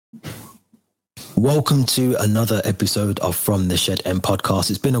Welcome to another episode of From the Shed End podcast.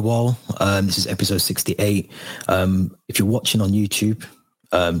 It's been a while. This is episode 68. If you're watching on YouTube,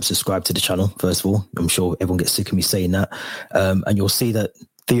 subscribe to the channel, first of all. I'm sure everyone gets sick of me saying that. And you'll see that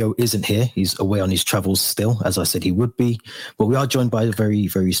Theo isn't here. He's away on his travels still, as I said he would be. But we are joined by a very,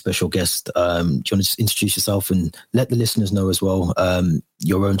 very special guest. Do you want to just introduce yourself and let the listeners know as well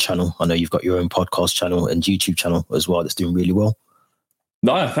your own channel? I know you've got your own podcast channel and YouTube channel as well that's doing really well.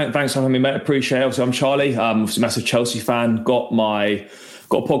 No, thanks for having me, mate. Appreciate it. Obviously, I'm Charlie. I'm a massive Chelsea fan. Got a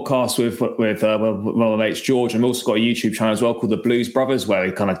podcast with one of my mates, George. And I've also got a YouTube channel as well called The Blues Brothers, where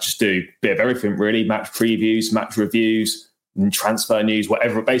we kind of just do a bit of everything, really. Match previews, match reviews, and transfer news,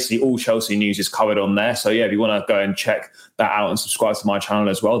 whatever. Basically, all Chelsea news is covered on there. So, yeah, if you want to go and check that out and subscribe to my channel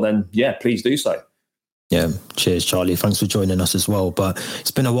as well, then, yeah, please do so. Yeah, cheers, Charlie. Thanks for joining us as well. But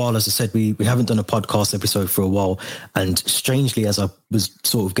it's been a while, as I said, we haven't done a podcast episode for a while. And strangely, as I was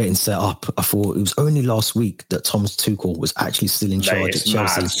sort of getting set up, I thought it was only last week that Thomas Tuchel was actually still in charge at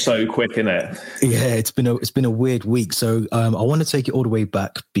Chelsea. Mad. So quick, isn't it? Yeah, it's been a weird week. So I want to take it all the way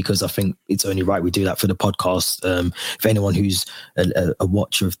back because I think it's only right we do that for the podcast. For anyone who's a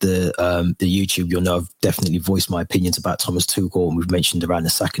watcher of the YouTube, you'll know I've definitely voiced my opinions about Thomas Tuchel, and we've mentioned around the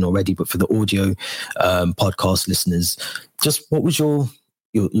sacking already. But for the audio podcast listeners, just what was your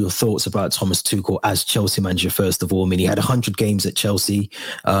thoughts about Thomas Tuchel as Chelsea manager, first of all? I mean, he had 100 games at Chelsea,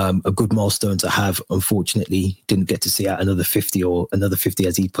 a good milestone to have. Unfortunately, didn't get to see out another 50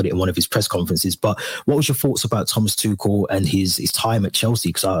 as he put it in one of his press conferences. But what was your thoughts about Thomas Tuchel and his time at Chelsea?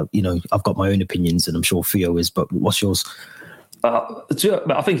 Because I've got my own opinions, and I'm sure Theo is, but what's yours? I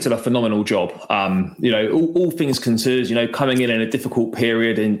think it's done a phenomenal job. All things considered, coming in a difficult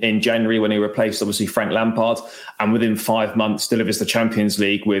period in January when he replaced obviously Frank Lampard, and within 5 months delivers the Champions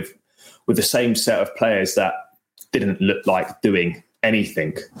League with the same set of players that didn't look like doing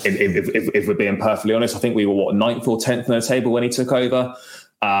anything. If we're being perfectly honest, I think we were 9th or 10th on the table when he took over.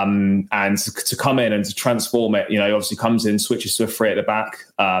 And to come in and to transform it, obviously comes in, switches to a three at the back,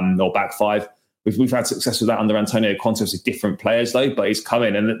 or back five. We've had success with that under Antonio Conte, obviously different players though, but he's come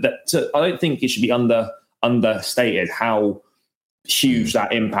in, and I don't think it should be understated how huge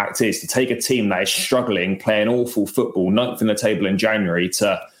that impact is to take a team that is struggling, playing awful football, 9th in the table in January,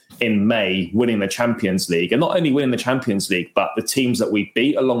 to in May winning the Champions League, and not only winning the Champions League, but the teams that we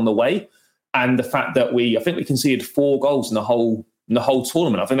beat along the way, and the fact that I think we conceded 4 goals in the whole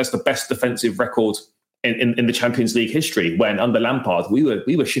tournament. I think that's the best defensive record in the Champions League history, when under Lampard we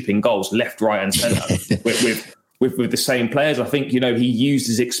were shipping goals left, right, and centre with the same players. I think he used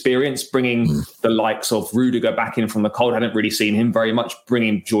his experience, bringing the likes of Rudiger back in from the cold. I hadn't really seen him very much.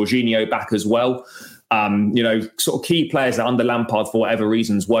 Bringing Jorginho back as well. Sort of key players that under Lampard for whatever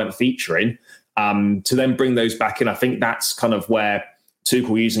reasons weren't featuring. To then bring those back in, I think that's kind of where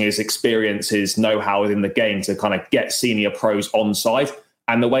Tuchel, using his experience, his know-how within the game, to kind of get senior pros on side.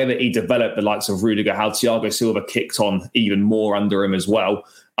 And the way that he developed the likes of Rudiger, how Thiago Silva kicked on even more under him as well.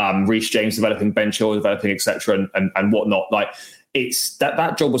 Reece James developing, Ben Chilwell developing, etc., and whatnot. Like, it's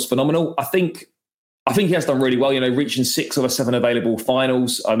that job was phenomenal. I think he has done really well. Reaching 6 of the 7 available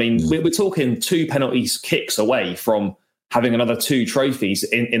finals. I mean, we're talking 2 penalties kicks away from having another 2 trophies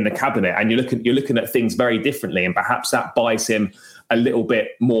in the cabinet, and you're looking at things very differently, and perhaps that buys him a little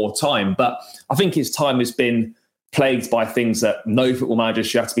bit more time. But I think his time has been plagued by things that no football manager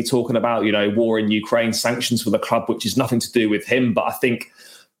should have to be talking about, war in Ukraine, sanctions for the club, which is nothing to do with him. But I think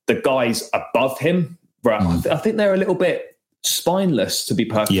the guys above him, I think they're a little bit spineless, to be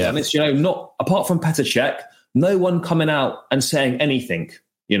perfectly honest. Not apart from Petr Cech, no one coming out and saying anything.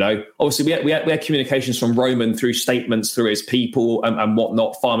 Obviously we had communications from Roman through statements through his people and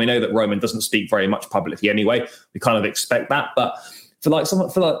whatnot. Fine, we know that Roman doesn't speak very much publicly anyway. We kind of expect that. But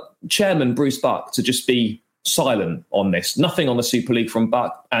for Chairman Bruce Buck to just be silent on this, nothing on the Super League from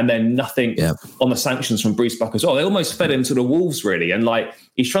Buck, and then nothing on the sanctions from Bruce Buck as well. They almost fed him to the wolves, really. And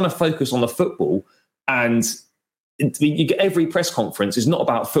he's trying to focus on the football, and you get every press conference is not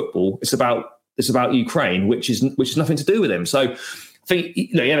about football. It's about Ukraine, which is nothing to do with him. So I think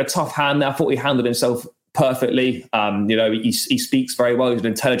he had a tough hand there. I thought he handled himself perfectly. He speaks very well. He's an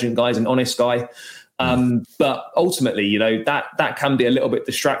intelligent guy. He's an honest guy. But ultimately, that can be a little bit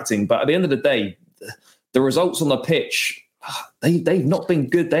distracting. But at the end of the day, the results on the pitch, they've not been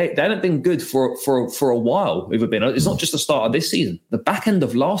good. They haven't been good for a while. It's not just the start of this season. The back end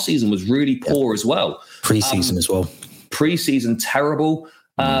of last season was really poor as well. Pre-season as well. Pre-season terrible.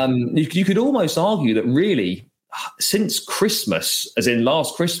 You could almost argue that really since Christmas, as in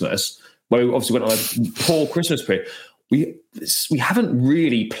last Christmas, where we obviously went on a poor Christmas period, we haven't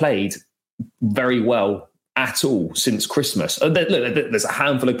really played very well at all since Christmas. Look, there's a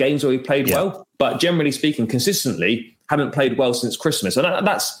handful of games where we played well, but generally speaking, consistently haven't played well since Christmas. And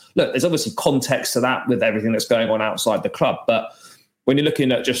that's, look, there's obviously context to that with everything that's going on outside the club. But when you're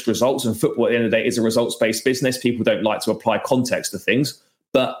looking at just results, and football at the end of the day is a results-based business, people don't like to apply context to things.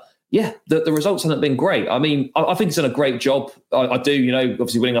 But yeah, the results haven't been great. I mean, I think he's done a great job. I do, you know,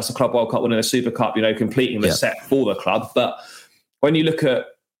 obviously winning us a Club World Cup, winning a Super Cup, you know, completing the set for the club. But when you look at,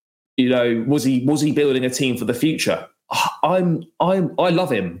 you know, was he building a team for the future? I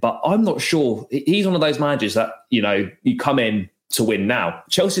love him, but I'm not sure. He's one of those managers that, you know, you come in to win now.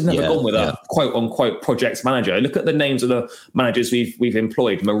 Chelsea's never gone with a quote unquote project manager. Look at the names of the managers we've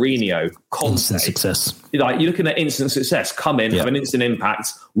employed: Mourinho, Conte. Instant success. Like, you're looking at instant success. Come in, have an instant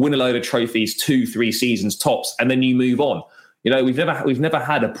impact, win a load of trophies, 2-3 seasons tops, and then you move on. You know, we've never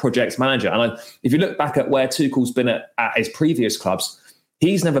had a project manager. And if you look back at where Tuchel's been at his previous clubs,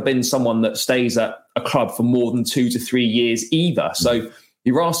 he's never been someone that stays at a club for more than 2 to 3 years either. So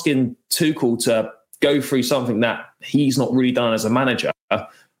you're asking Tuchel to go through something that he's not really done as a manager.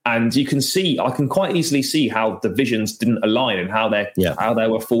 And I can quite easily see how the visions didn't align and how there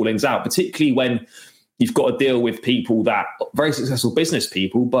were fallings out, particularly when you've got to deal with people that are very successful business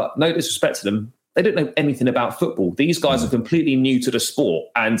people, but no disrespect to them, they don't know anything about football. These guys are completely new to the sport.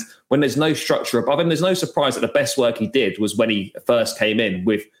 And when there's no structure above him, there's no surprise that the best work he did was when he first came in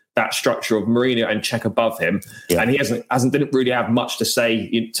with that structure of Mourinho and Cech above him. And he didn't really have much to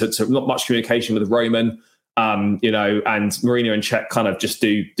say, not much communication with Roman, you know, and Mourinho and Cech kind of just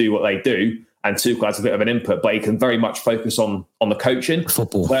do what they do. And Tuchel has a bit of an input, but he can very much focus on the coaching.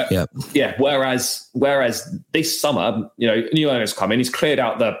 Football. Whereas this summer, you know, new owners come in, he's cleared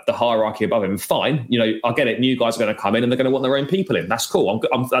out the hierarchy above him. Fine. You know, I get it. New guys are going to come in and they're going to want their own people in. That's cool.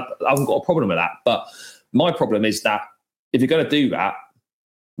 I haven't got a problem with that. But my problem is that if you're going to do that,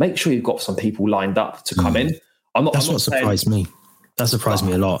 make sure you've got some people lined up to come in. That's what surprised me. That surprised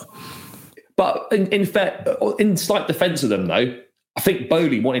me a lot. But in slight defence of them, though, I think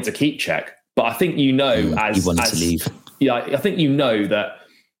Bowley wanted to keep Cech. But I think he wanted to leave. Yeah, I think you know that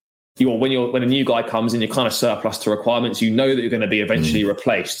when a new guy comes in, you're kind of surplus to requirements. You know that you're going to be eventually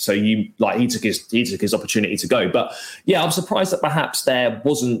replaced. So he took his opportunity to go. But yeah, I'm surprised that perhaps there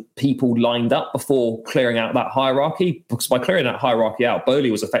wasn't people lined up before clearing out that hierarchy. Because by clearing that hierarchy out,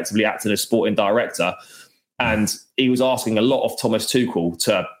 Bowley was effectively acting as sporting director. And he was asking a lot of Thomas Tuchel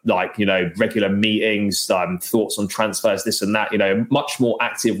to, like, you know, regular meetings, thoughts on transfers, this and that, you know, much more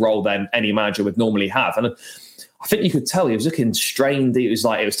active role than any manager would normally have. And I think you could tell he was looking strained. It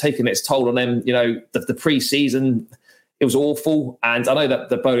was taking its toll on him. You know, the pre-season, it was awful. And I know that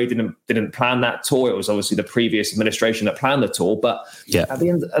the Bowley didn't plan that tour. It was obviously the previous administration that planned the tour. But at the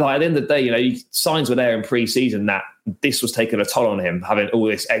end of the day, you know, signs were there in pre-season that this was taking a toll on him, having all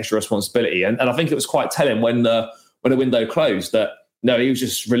this extra responsibility. And I think it was quite telling when the window closed that, no, he was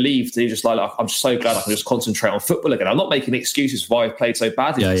just relieved. He was just like, I'm so glad I can just concentrate on football again. I'm not making excuses for why I've played so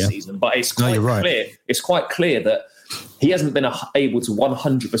badly this season, but it's quite clear. It's quite clear that he hasn't been able to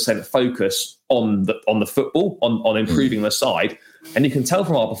 100% focus on the football, on improving the side. And you can tell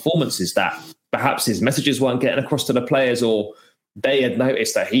from our performances that perhaps his messages weren't getting across to the players, or they had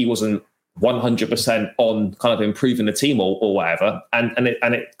noticed that he wasn't 100% on kind of improving the team or whatever, and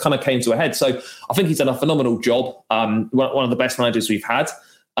it kind of came to a head. So I think he's done a phenomenal job. One of the best managers we've had.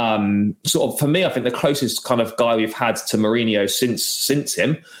 Sort of for me, I think the closest kind of guy we've had to Mourinho since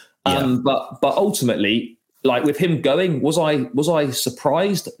him. But ultimately, like, with him going, was I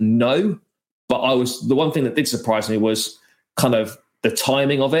surprised? No, but the one thing that did surprise me was kind of the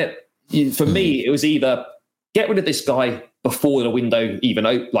timing of it. For me, it was either get rid of this guy before the window even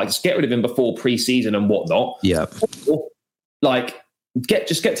opened, like, just get rid of him before pre-season and whatnot. Yeah. Or, like, get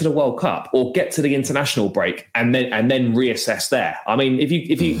to the World Cup or get to the international break and then reassess there. I mean, if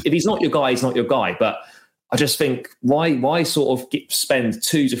he's not your guy, he's not your guy. But I just think why sort of spend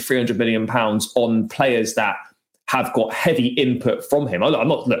 £200 to £300 million on players that have got heavy input from him. I'm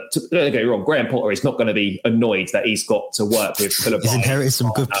not, look, don't get me wrong, Graham Potter is not going to be annoyed that he's got to work with Philip. He's inherited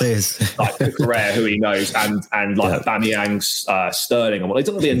some good players. Like Correa, who he knows, and like Aubameyang's, Sterling, and what. He's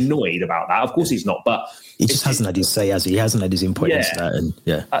not going to be annoyed about that. Of course he's not, but he just hasn't had his say, has he? He hasn't had his input into that.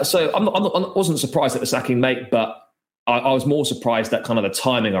 And so I wasn't surprised at the sacking, mate, but I was more surprised at kind of the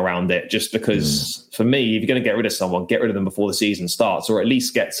timing around it, just because for me, if you're going to get rid of someone, get rid of them before the season starts, or at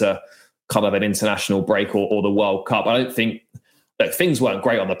least get to kind of an international break or the World Cup. I don't think that things weren't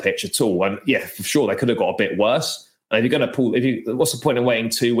great on the pitch at all. And yeah, for sure, they could have got a bit worse. And if you're going to what's the point in waiting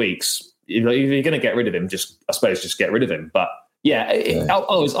 2 weeks? If you're going to get rid of him, just get rid of him. But I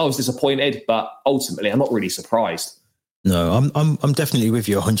was disappointed, but ultimately I'm not really surprised. No, I'm definitely with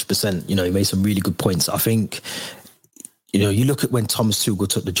you 100%. You know, you made some really good points. I think, you know, you look at when Thomas Tuchel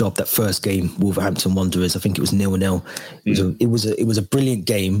took the job, that first game, Wolverhampton Wanderers, I think it was 0-0. It was a brilliant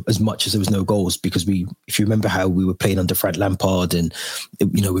game, as much as there was no goals, because if you remember how we were playing under Frank Lampard, and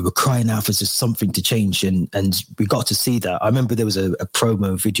you know, we were crying out for just something to change, and we got to see that. I remember there was a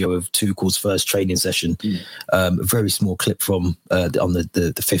promo video of Tuchel's first training session, a very small clip from on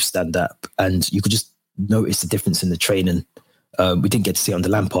the Fifth Stand app, and you could just notice the difference in the training. We didn't get to see it under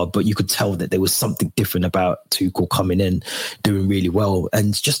Lampard, but you could tell that there was something different about Tuchel coming in, doing really well.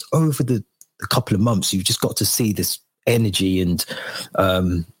 And just over the couple of months, you just got to see this energy and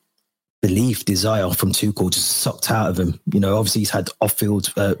belief, desire from Tuchel just sucked out of him. You know, obviously he's had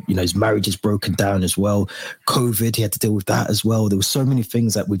off-field, you know, his marriage is broken down as well. COVID, he had to deal with that as well. There were so many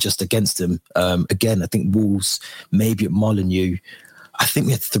things that were just against him. Again, I think Wolves, maybe at Molineux, I think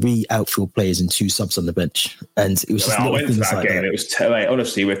we had 3 outfield players and 2 subs on the bench, and it was just little things like that. It was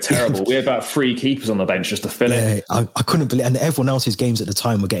honestly, we're terrible. We had about 3 keepers on the bench just to fill it. I couldn't believe, and everyone else's games at the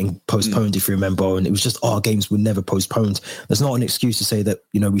time were getting postponed, if you remember, and it was just our games were never postponed. There's not an excuse to say that,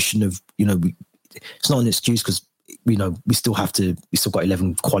 you know, we shouldn't have, you know, it's not an excuse, because, you know, we still got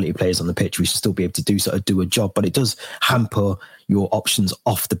 11 quality players on the pitch. We should still be able to do a job, but it does hamper your options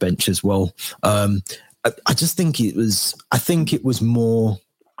off the bench as well. I just think it was more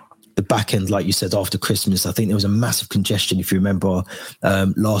the back end, like you said, after Christmas. I think there was a massive congestion. If you remember,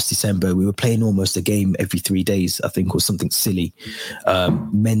 last December, we were playing almost a game every 3 days, I think, or something silly.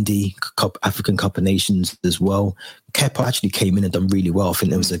 Mendy, African Cup of Nations as well. Kepa actually came in and done really well. I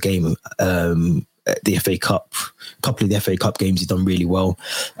think there was a game, the FA Cup, a couple of the FA Cup games, he done really well.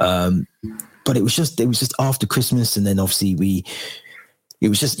 But it was just after Christmas, and then obviously it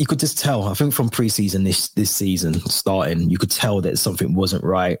was just, you could just tell, I think from pre-season, this season starting, you could tell that something wasn't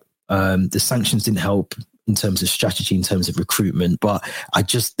right. The sanctions didn't help in terms of strategy, in terms of recruitment, but I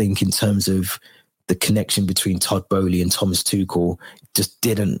just think in terms of the connection between Todd Boehly and Thomas Tuchel just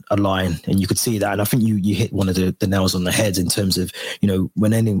didn't align, and you could see that. And I think you hit one of the nails on the head in terms of, you know,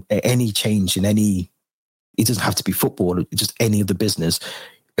 when any change in any, it doesn't have to be football, just any of the business.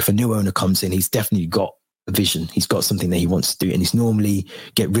 If a new owner comes in, he's definitely got a vision. He's got something that he wants to do, and he's normally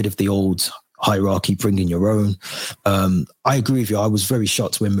get rid of the old hierarchy, bring in your own. I agree with you. I was very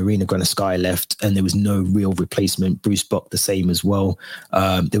shocked when Marina Granovskaya left and there was no real replacement. Bruce Buck the same as well.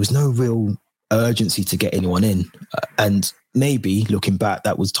 There was no real urgency to get anyone in, and maybe looking back,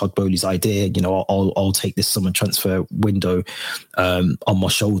 that was Todd Boehly's idea. You know, I'll take this summer transfer window on my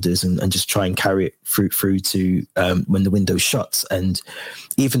shoulders and just try and carry it through to when the window shuts. And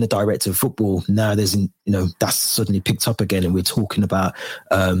even the director of football now, that's suddenly picked up again, and we're talking about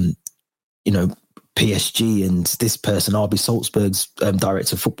PSG and this person, RB Salzburg's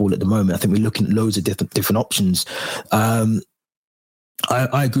director of football at the moment. I think we're looking at loads of different options.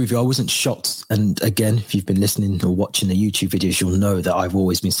 I agree with you. I wasn't shocked. And again, if you've been listening or watching the YouTube videos, you'll know that I've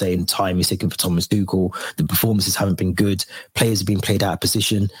always been saying time is ticking for Thomas Tuchel. The performances haven't been good. Players have been played out of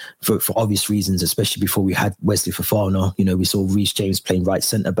position for obvious reasons, especially before we had Wesley Fofana. You know, we saw Reece James playing right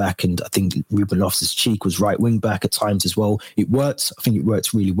centre back, and I think Ruben Loftus-Cheek was right wing back at times as well. It worked. I think it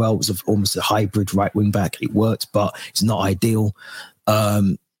worked really well. It was almost a hybrid right wing back. It worked, but it's not ideal.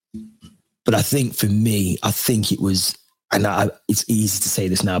 But I think for me, it was, and it's easy to say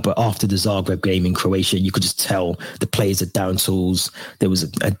this now, but after the Zagreb game in Croatia, you could just tell the players are down tools. There was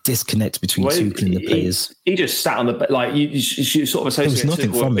a disconnect between Tuchel and the players. He just sat on the, like, you sort of associate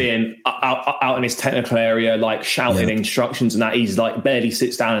Tuchel with being out in his technical area, like shouting instructions and that. He's like barely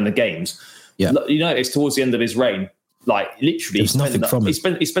sits down in the games. Yeah. You know, it's towards the end of his reign. Like literally, he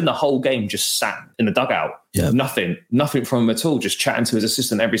spent the whole game just sat in the dugout. Yeah. Nothing from him at all. Just chatting to his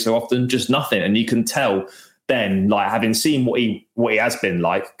assistant every so often, just nothing. And you can tell then, like, having seen what he has been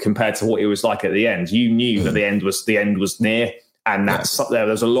like compared to what he was like at the end, you knew that the end was near, and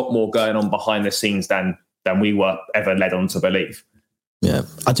there's a lot more going on behind the scenes than we were ever led on to believe. Yeah,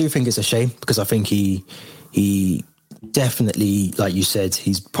 I do think it's a shame, because I think he definitely, like you said,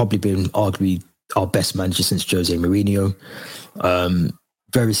 he's probably been arguably our best manager since Jose Mourinho.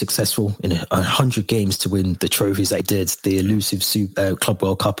 Very successful in 100 games to win the trophies that he did, the elusive Club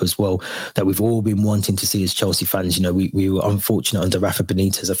World Cup as well, that we've all been wanting to see as Chelsea fans. You know, we were unfortunate under Rafa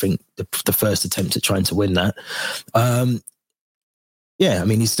Benitez, I think, the first attempt at trying to win that. I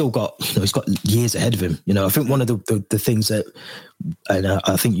mean, he's still got, he's got years ahead of him. You know, I think one of the things that, and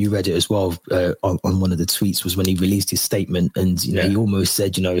I think you read it as well on one of the tweets, was when he released his statement, and, he almost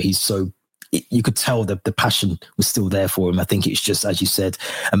said, he's so, you could tell that the passion was still there for him. I think it's just, as you said,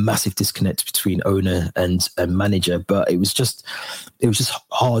 a massive disconnect between owner and manager. But it was just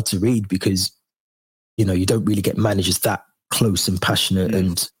hard to read, because you don't really get managers that close and passionate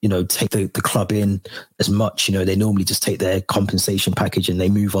and, take the club in as much. They normally just take their compensation package and they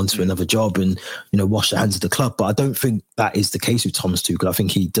move on to another job and, wash their hands of the club. But I don't think that is the case with Thomas Tuchel. I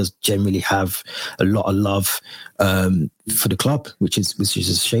think he does generally have a lot of love for the club, which is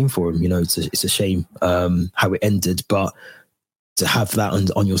a shame for him. It's a shame how it ended, but to have that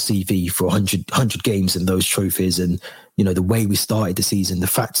on your CV for 100 games and those trophies and, the way we started the season, the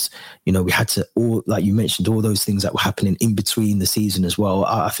fact, we had to all, like you mentioned, all those things that were happening in between the season as well.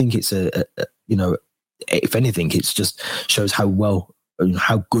 I think it's if anything, it just shows how well,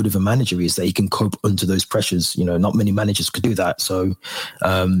 how good of a manager he is that he can cope under those pressures. Not many managers could do that. So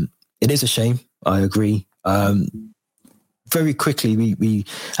it is a shame. I agree. Very quickly,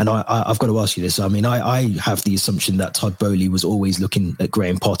 I've got to ask you this. I mean, I have the assumption that Todd Boehly was always looking at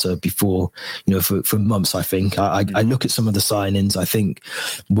Graham Potter before, for months. I think I look at some of the signings. I think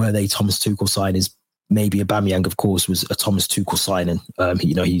were they Thomas Tuchel signings? Maybe Aubameyang, of course, was a Thomas Tuchel signing.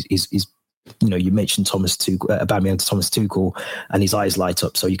 He's you mentioned Aubameyang to Thomas Tuchel, and his eyes light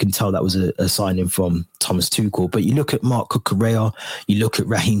up. So you can tell that was a signing from Thomas Tuchel. But you look at Marc Cucurella, you look at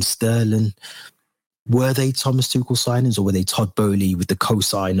Raheem Sterling. Were they Thomas Tuchel signings or were they Todd Boehly with the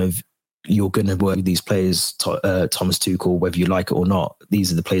co-sign of you're going to work with these players, Thomas Tuchel, whether you like it or not?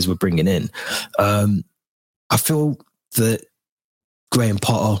 These are the players we're bringing in. I feel that Graham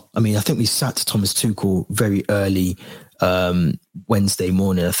Potter, I think we sacked Thomas Tuchel very early Wednesday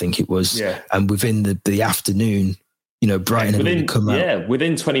morning, I think it was. Yeah. And within the afternoon, Brighton had already come out. Yeah,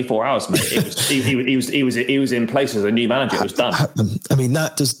 within 24 hours, mate. He was in place as a new manager. It was done.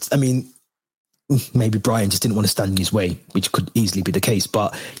 Maybe Brian just didn't want to stand in his way, which could easily be the case.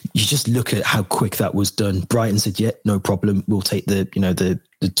 But you just look at how quick that was done. Brighton said, "Yeah, no problem. We'll take the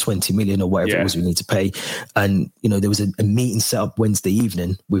 20 million or whatever it was we need to pay." And there was a meeting set up Wednesday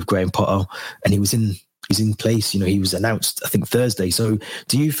evening with Graham Potter, and he's in place. He was announced, I think, Thursday. So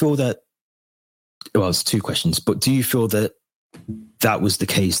do you feel that? Well, it's two questions, but do you feel that was the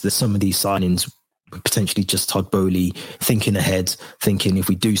case? That some of these signings potentially just Todd Boehly thinking ahead, thinking if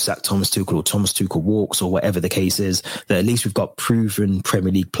we do sack Thomas Tuchel or Thomas Tuchel walks or whatever the case is, that at least we've got proven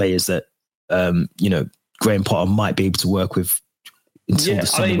Premier League players that, Graham Potter might be able to work with until the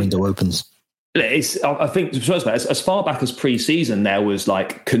summer window opens. I think as far back as pre-season, there was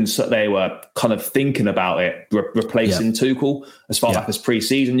they were kind of thinking about it replacing Tuchel. As far back as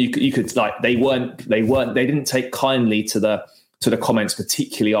pre-season, you could they didn't take kindly to the comments,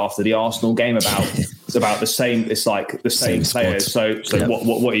 particularly after the Arsenal game about the same. It's like the same players. So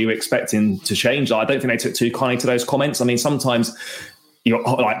what are you expecting to change? I don't think they took too kindly to those comments. Sometimes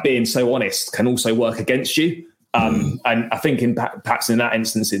being so honest can also work against you. And I think perhaps in that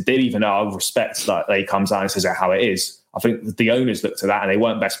instance it did, even though I respect that he comes out and says how it is. I think the owners looked at that and they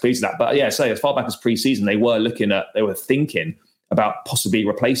weren't best pleased with that. But as far back as pre-season, they were thinking about possibly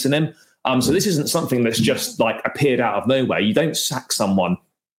replacing him. So this isn't something that's just appeared out of nowhere. You don't sack someone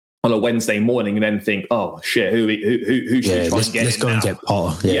on a Wednesday morning and then think, oh shit, who should we try and get? Let's go and get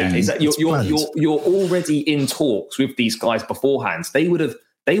Potter. You're already in talks with these guys beforehand. They would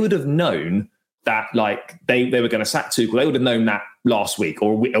have known that they were going to sack Tuchel. They would have known that last week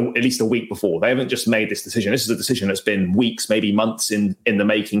or at least a week before. They haven't just made this decision. This is a decision that's been weeks, maybe months in the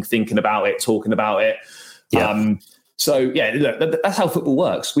making, thinking about it, talking about it. Yeah. So look, that's how football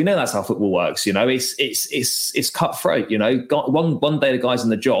works. We know that's how football works. It's cutthroat. One day the guy's in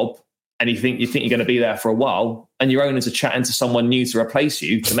the job, and you think you're going to be there for a while, and your owners are chatting to someone new to replace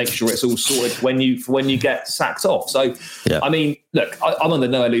you to make sure it's all sorted when you get sacked off. So, look, I'm under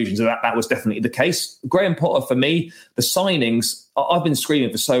no illusions that was definitely the case. Graham Potter, for me, the signings, I've been screaming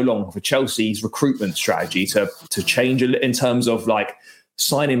for so long for Chelsea's recruitment strategy to change in terms of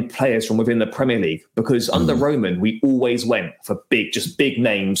signing players from within the Premier League, because under Roman we always went for big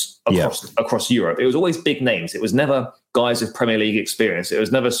names across Europe. It was always big names. It was never guys with Premier League experience. It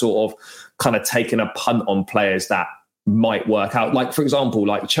was never sort of kind of taking a punt on players that might work out. For example,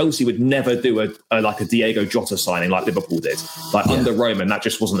 Chelsea would never do a Diego Jota signing like Liverpool did. Under Roman, that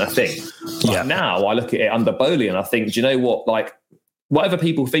just wasn't a thing. Now I look at it under Boehly and I think, do you know what? Whatever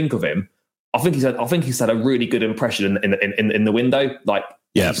people think of him, I think he's had a really good impression in the window.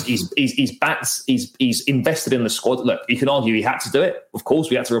 He's backed. He's invested in the squad. Look, you can argue he had to do it. Of course,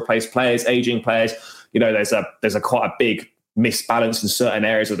 we had to replace players, aging players. There's a quite a big misbalance in certain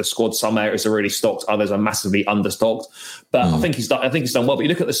areas of the squad. Some areas are really stocked, others are massively understocked. But I think he's done well. But you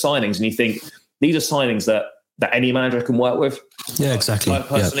look at the signings and you think these are signings that any manager can work with. Yeah, exactly.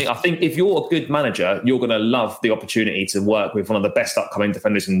 Personally, I think if you're a good manager, you're going to love the opportunity to work with one of the best upcoming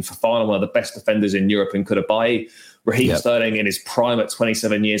defenders in Fofana, one of the best defenders in Europe in Koulibaly, Raheem Sterling in his prime at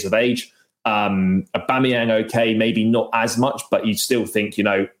 27 years of age. Aubameyang, okay, maybe not as much, but you still think,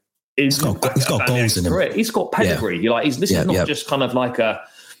 he's got goals in him. He's got pedigree. You're like, this is not just kind of like a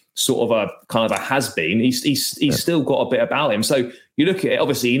sort of a has-been. He's still got a bit about him. So you look at it,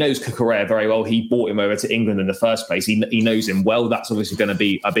 obviously he knows Cucurella very well. He brought him over to England in the first place. He knows him well. That's obviously going to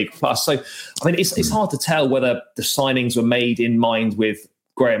be a big plus. So, I mean, it's hard to tell whether the signings were made in mind with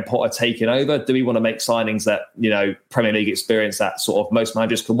Graham Potter taking over. Do we want to make signings that, Premier League experience that sort of most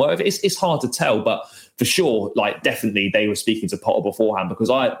managers can work with? It's hard to tell, but for sure, like definitely they were speaking to Potter beforehand, because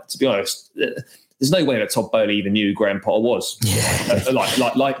to be honest, there's no way that Todd Boehly even knew who Graham Potter was,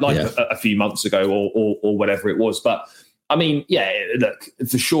 a few months ago or whatever it was. But I mean, look,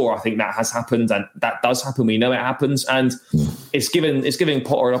 for sure, I think that has happened, and that does happen. We know it happens, and it's giving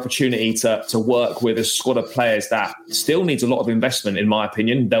Potter an opportunity to work with a squad of players that still needs a lot of investment, in my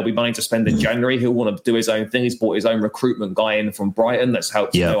opinion. There'll be money to spend in January. He'll want to do his own thing. He's brought his own recruitment guy in from Brighton that's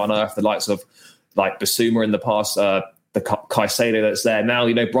helped unearth the likes of like Basuma in the past. The Caicedo that's there now,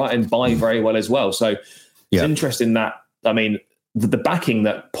 Brighton buy very well as well. So it's interesting that, I mean, the backing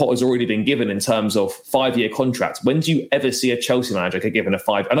that Potter's already been given in terms of 5-year contracts. When do you ever see a Chelsea manager get given a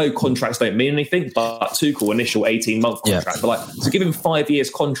 5? I know contracts don't mean anything, but Tuchel initial 18-month contract, but like to give him 5 years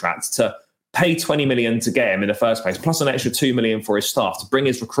contract, to pay 20 million to get him in the first place, plus an extra 2 million for his staff, to bring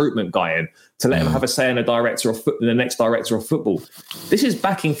his recruitment guy in, to let him have a say in the next director of football. This is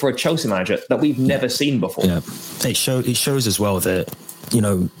backing for a Chelsea manager that we've never seen before. Yeah. It shows as well that,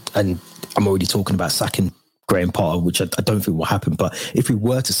 and I'm already talking about sacking Graham Potter, which I don't think will happen. But if we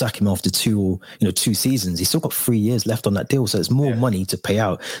were to sack him after 2 seasons, he's still got 3 years left on that deal, so it's more money to pay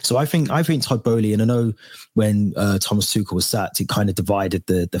out. So I think Todd Boehly, and I know when Thomas Tuchel was sacked, it kind of divided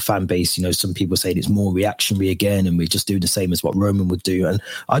the fan base. Some people saying it's more reactionary again, and we just do the same as what Roman would do. And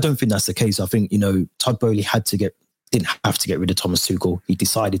I don't think that's the case. I think Todd Boehly didn't have to get rid of Thomas Tuchel. He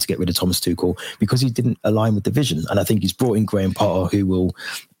decided to get rid of Thomas Tuchel because he didn't align with the vision. And I think he's brought in Graham Potter, who will.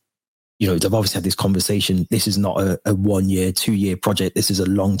 They've obviously had this conversation. This is not a 1 year, 2 year project. This is a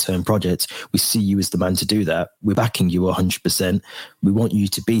long-term project. We see you as the man to do that. We're backing you 100%. We want you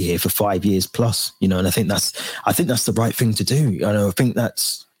to be here for 5 years plus, and I think that's the right thing to do. I think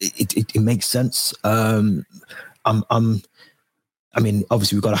that's, it makes sense. I mean,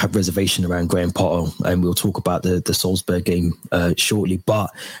 obviously we've got to have reservation around Graham Potter, and we'll talk about the Salzburg game shortly, but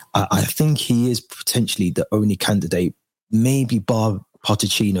I think he is potentially the only candidate, maybe bar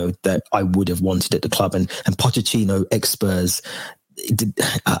Pochettino, that I would have wanted at the club, and Pochettino ex-Spurs.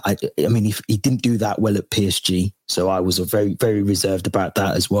 I mean, he didn't do that well at PSG, so I was very, very reserved about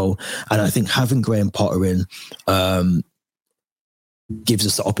that as well. And I think having Graham Potter in gives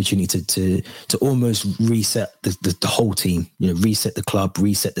us the opportunity to almost reset the whole team, reset the club,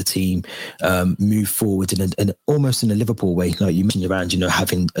 reset the team, move forward in almost in a Liverpool way, like you mentioned around,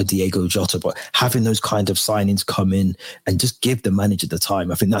 having a Diego Jota, but having those kind of signings come in and just give the manager the time.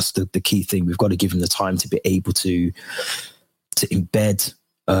 I think that's the key thing. We've got to give him the time to be able to embed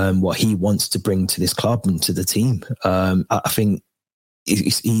what he wants to bring to this club and to the team. I think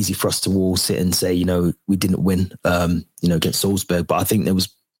it's easy for us to all sit and say, we didn't win, against Salzburg, but I think there was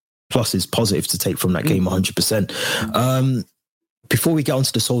positives to take from that game 100%. Before we get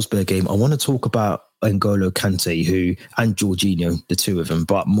onto the Salzburg game, I want to talk about N'Golo Kante, and Jorginho, the two of them,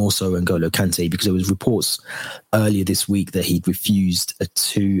 but more so N'Golo Kante, because there was reports earlier this week that he'd refused I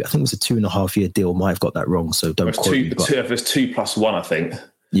think it was a 2.5 year deal. Might have got that wrong, so don't quote me. There's 2 + 1, I think.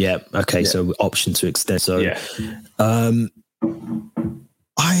 Yeah. Okay. Yeah. So option to extend. So,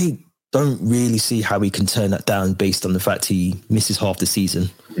 I don't really see how he can turn that down based on the fact he misses half the season.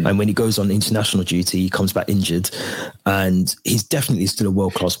 And when he goes on international duty, he comes back injured, and he's definitely still a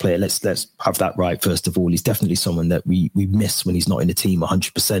world-class player. Let's have that right. First of all, he's definitely someone that we miss when he's not in the team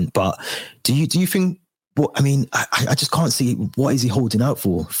 100%. But do you think, I just can't see, what is he holding out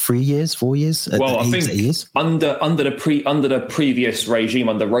for? 3 years, 4 years? Well, I think under the previous regime,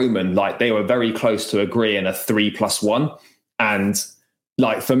 under Roman, like they were very close to agreeing a 3 + 1. And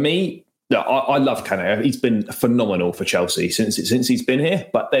like for me, I love Kante. He's been phenomenal for Chelsea since he's been here.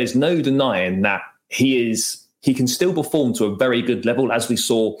 But there's no denying that he can still perform to a very good level, as we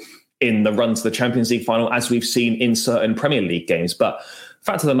saw in the run to the Champions League final, as we've seen in certain Premier League games. But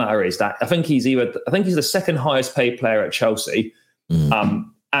fact of the matter is that I think he's the second highest paid player at Chelsea.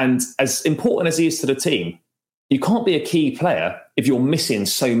 And as important as he is to the team, you can't be a key player if you're missing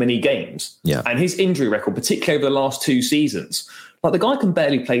so many games. Yeah. And his injury record, particularly over the last 2 seasons, like the guy can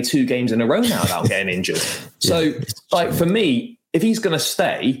barely play 2 games in a row now without getting injured. So for me, if he's going to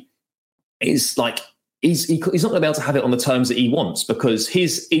stay, he's not going to be able to have it on the terms that he wants, because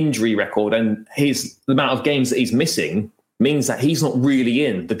his injury record and the amount of games that he's missing means that he's not really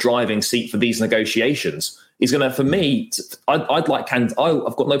in the driving seat for these negotiations. He's going to, for me, I'd like Kante.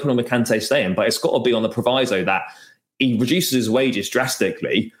 I've got no problem with Kante staying, but it's got to be on the proviso that he reduces his wages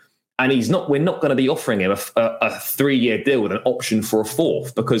drastically, and we're not going to be offering him a 3-year deal with an option for a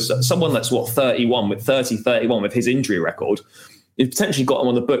fourth, because someone that's 31 with his injury record, you've potentially got him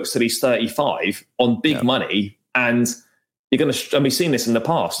on the books till he's 35 on big money, and you're going to, and we've seen this in the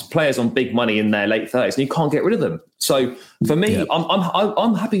past, players on big money in their late 30s, and you can't get rid of them. So for me,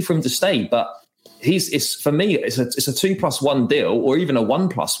 I'm happy for him to stay, but it's a 2+1 deal, or even a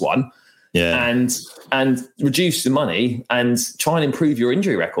 1+1, and reduce the money and try and improve your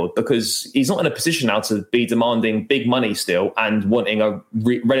injury record, because he's not in a position now to be demanding big money still and wanting a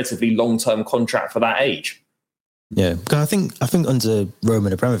relatively long-term contract for that age. Yeah, I think under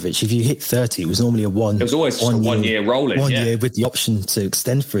Roman Abramovich, if you hit 30, it was normally It was always 1 year rolling. 1 year with the option to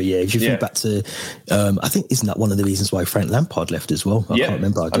extend for a year. If you think back to, I think, isn't that one of the reasons why Frank Lampard left as well? I can't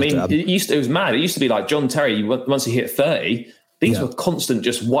remember. It was mad. It used to be like John Terry, once he hit 30, these were constant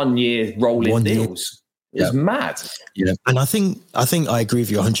just 1 year rolling deals. It was mad. Yeah, and I think I agree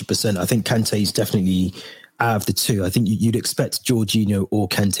with you 100%. I think Kante is definitely, out of the two, I think you'd expect Jorginho or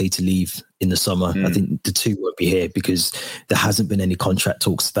Kante to leave in the summer. I think the two won't be here because there hasn't been any contract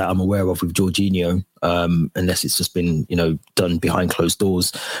talks that I'm aware of with Jorginho, unless it's just been, done behind closed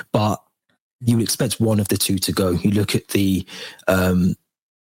doors. But you would expect one of the two to go. You look at the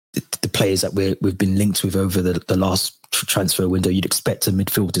players that we've been linked with over the last transfer window. You'd expect a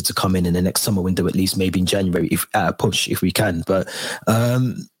midfielder to come in the next summer window, at least maybe in January, if at a push, if we can. But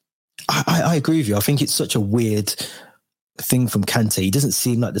I agree with you. I think it's such a weird thing from Kante. He doesn't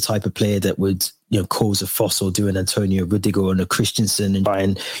seem like the type of player that would, cause a fuss or do an Antonio Rudiger and a Christensen and try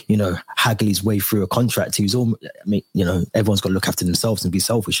and, haggle his way through a contract. He was everyone's got to look after themselves and be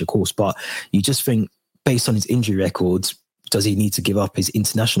selfish, of course. But you just think, based on his injury records, does he need to give up his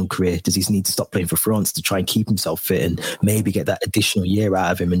international career? Does he need to stop playing for France to try and keep himself fit and maybe get that additional year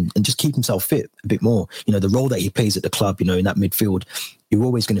out of him and just keep himself fit a bit more? The role that he plays at the club, in that midfield, you're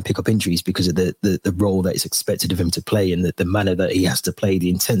always going to pick up injuries because of the role that is expected of him to play and the manner that he has to play, the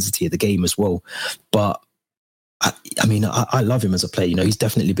intensity of the game as well. But I love him as a player. He's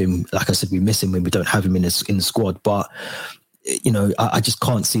definitely been, like I said, we miss him when we don't have him in the squad. But, I just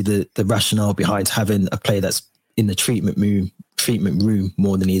can't see the rationale behind having a player that's in the treatment room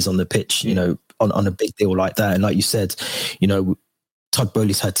more than he is on the pitch, on a big deal like that. And like you said, Todd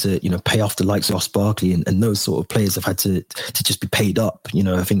Bowley's had to, pay off the likes of Ross Barkley and those sort of players have had to just be paid up.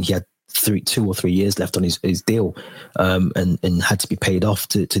 I think he had 2 or 3 years left on his deal, and had to be paid off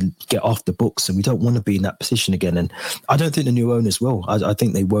to get off the books. And we don't want to be in that position again. And I don't think the new owners will. I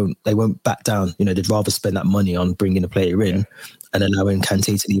think they won't back down. They'd rather spend that money on bringing a player in and allowing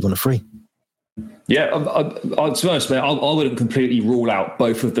Kante to leave on a free. Yeah, to be honest, mate, I wouldn't completely rule out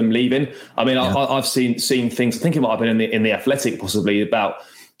both of them leaving. I've seen things. I think it might have been in the Athletic possibly about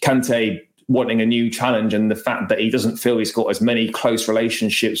Kante wanting a new challenge and the fact that he doesn't feel he's got as many close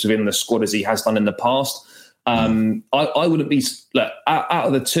relationships within the squad as he has done in the past. I wouldn't be out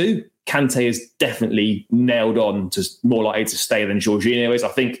of the two. Kante is definitely nailed on to more likely to stay than Jorginho is. I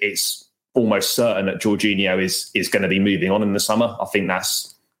think it's almost certain that Jorginho is going to be moving on in the summer. I think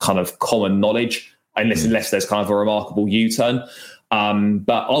that's kind of common knowledge, unless there's kind of a remarkable U-turn.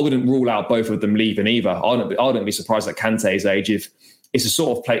 But I wouldn't rule out both of them leaving either. I wouldn't be surprised at Kante's age if it's a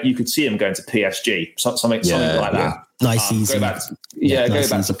sort of play you could see him going to PSG, something like that. Nice easy. Go back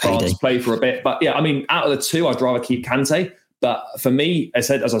to France, play for a bit. But out of the two, I'd rather keep Kante. But for me, as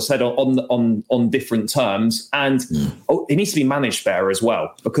I said, on different terms, and he needs to be managed better as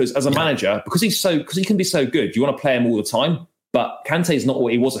well. Because as a manager, because he can be so good, you want to play him all the time. But Kante is not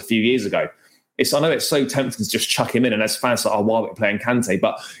what he was a few years ago. I know it's so tempting to just chuck him in, and as fans like, why are we playing Kante?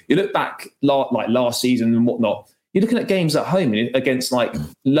 But you look back like last season and whatnot, you're looking at games at home against like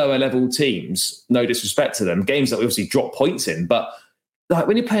lower level teams, no disrespect to them, games that we obviously drop points in. But like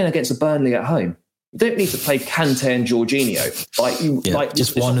when you're playing against a Burnley at home, you don't need to play Kante and Jorginho.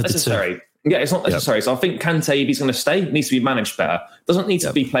 Just one of the two. Yeah, it's not necessary. So I think Kante, if he's going to stay, needs to be managed better. Doesn't need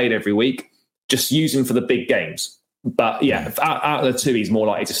to be played every week. Just use him for the big games. But out of the two, he's more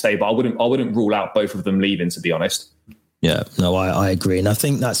likely to stay. But I wouldn't rule out both of them leaving, to be honest. Yeah, no, I agree. And I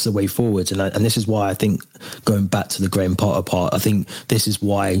think that's the way forward. And this is why I think, going back to the Graham Potter part, I think this is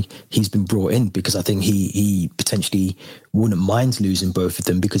why he's been brought in, because I think he potentially wouldn't mind losing both of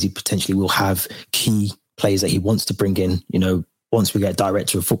them, because he potentially will have key players that he wants to bring in, once we get a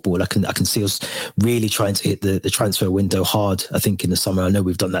director of football, I can see us really trying to hit the transfer window hard. I think in the summer, I know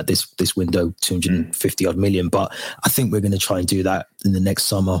we've done that this window, 250 odd million, but I think we're going to try and do that in the next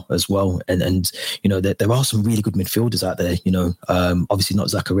summer as well. And you know, there are some really good midfielders out there. You know, obviously not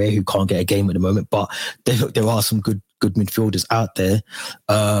Zakaria, who can't get a game at the moment, but there are some good midfielders out there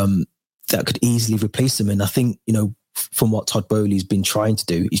that could easily replace them. And I think, you know, from what Todd Boehly's been trying to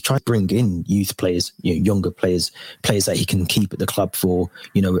do, he's trying to bring in youth players, you know, younger players that he can keep at the club for,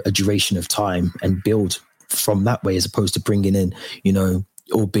 you know, a duration of time and build from that way, as opposed to bringing in, you know,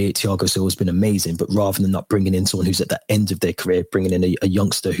 albeit Thiago Silva's been amazing, but rather than not bringing in someone who's at the end of their career, bringing in a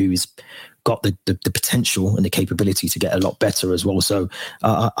youngster who's got the potential and the capability to get a lot better as well. So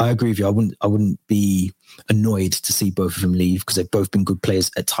I agree with you. I wouldn't be annoyed to see both of them leave, because they've both been good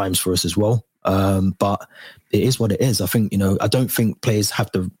players at times for us as well. But it is what it is. I think, you know, I don't think players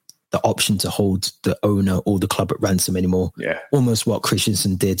have the option to hold the owner or the club at ransom anymore. Yeah. Almost what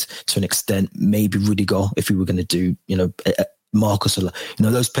Christensen did to an extent, maybe Rudiger, if we were going to do, you know, Marcus, you know,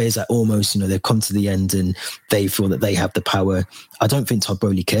 those players that almost, you know, they've come to the end and they feel that they have the power. I don't think Todd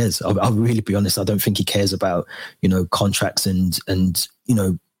Boehly cares. I'll really be honest. I don't think he cares about, you know, contracts and you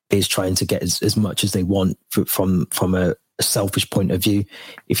know, is trying to get as much as they want from a selfish point of view.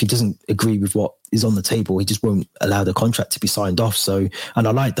 If he doesn't agree with what is on the table, he just won't allow the contract to be signed off. So, and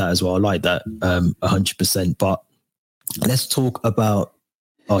I like that as well. I like that 100%. But let's talk about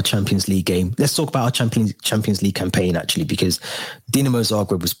our Champions League game. Let's talk about our Champions League campaign, actually, because Dinamo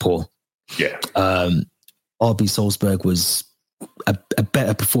Zagreb was poor. Yeah. RB Salzburg was a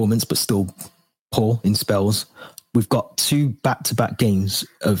better performance, but still poor in spells. We've got 2 back-to-back games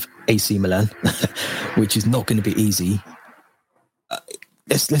of AC Milan, which is not going to be easy.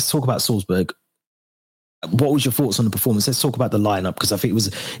 Let's talk about Salzburg. What was your thoughts on the performance? Let's talk about the lineup, because I think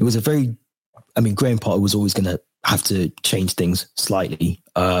it was a very, I mean, Graham Potter was always going to have to change things slightly.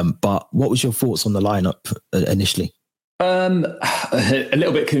 But what was your thoughts on the lineup initially? A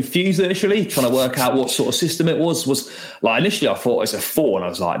little bit confused initially, trying to work out what sort of system it was like, initially I thought it was a 4, and I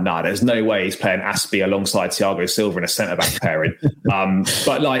was like, nah, there's no way he's playing Aspie alongside Thiago Silva in a centre-back pairing.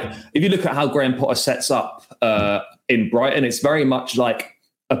 But like, if you look at how Graham Potter sets up in Brighton, it's very much like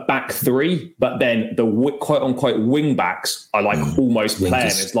a back 3, but then the quote-unquote wing-backs are like almost playing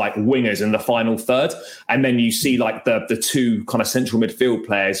as like wingers in the final third. And then you see like the 2 kind of central midfield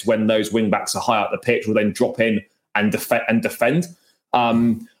players, when those wing-backs are high up the pitch, will then drop in and defend.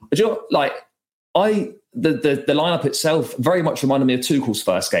 You know, like the lineup itself very much reminded me of Tuchel's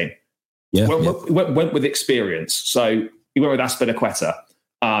first game. Yeah, went with experience. So he went with Azpilicueta.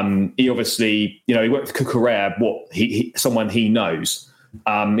 He obviously, you know, he went with Cucurella, someone he knows. He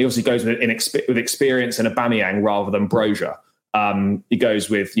obviously goes with experience and Aubameyang rather than Broja. He goes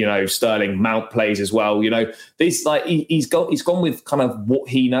with, you know, Sterling. Mount plays as well. You know, this like he's gone with kind of what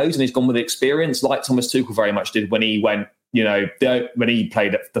he knows, and he's gone with experience, like Thomas Tuchel very much did when he went. You know, when he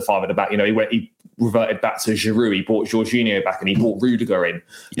played at the 5 at the back. You know, he reverted back to Giroud. He brought Jorginho back, and he brought Rudiger in.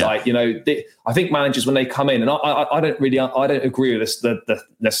 Yeah. Like, you know, I think managers, when they come in, and I don't agree with this.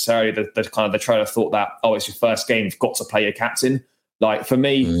 Necessarily the kind of the trail of thought that, oh, it's your first game, you've got to play your captain. Like, for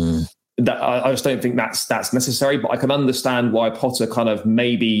me, that I just don't think that's necessary. But I can understand why Potter kind of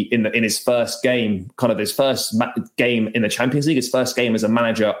maybe in his first game, kind of his first game in the Champions League, his first game as a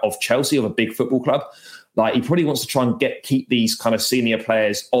manager of Chelsea, of a big football club, like he probably wants to try and keep these kind of senior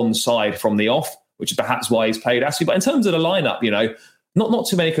players on side from the off, which is perhaps why he's played Aspie. But in terms of the lineup, you know, not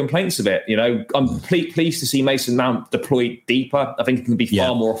too many complaints of it. You know, I'm pleased to see Mason Mount deployed deeper. I think he can be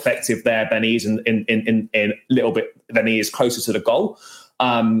far more effective there than he is in a little bit than he is closer to the goal.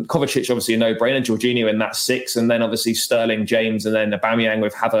 Kovacic, obviously a no-brainer. Jorginho in that 6, and then obviously Sterling, James, and then Aubameyang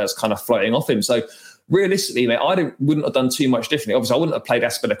with Havertz kind of floating off him. So realistically, mate, wouldn't have done too much differently. Obviously, I wouldn't have played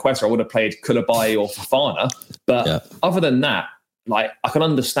Azpilicueta. I would have played Koulibaly or Fofana. But other than that, like, I can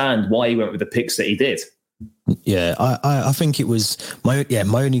understand why he went with the picks that he did. Yeah, I think it was my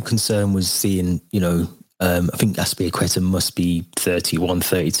only concern was seeing, you know, I think Azpilicueta must be 31,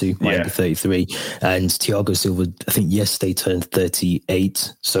 32, might be 33. And Thiago Silva, I think yesterday turned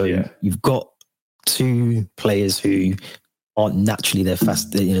 38. So you've got 2 players who aren't naturally their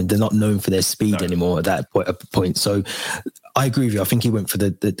fast. You know, they're not known for their speed anymore at that point. So I agree with you. I think he went for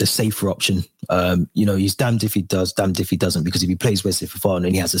the safer option. You know, he's damned if he does, damned if he doesn't, because if he plays Wesley Fofana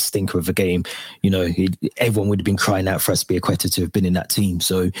and he has a stinker of a game, you know, everyone would have been crying out for Azpilicueta to have been in that team.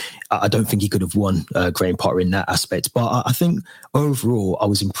 So I don't think he could have won Graham Potter in that aspect. But I think overall, I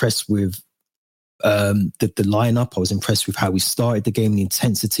was impressed with the lineup. I was impressed with how we started the game, the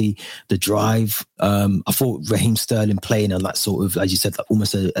intensity, the drive. I thought Raheem Sterling playing on that sort of, as you said, like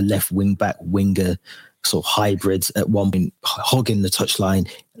almost a left wing back winger sort of hybrids at one point, hogging the touchline,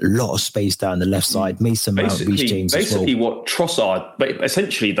 a lot of space down the left side. Mason Mount, Reece James basically as well. what Trossard, but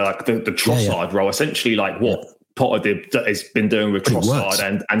essentially the Trossard role, essentially like what Potter has been doing with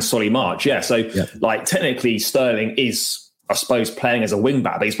Trossard and Solly March. Yeah, so like technically Sterling is, I suppose, playing as a wing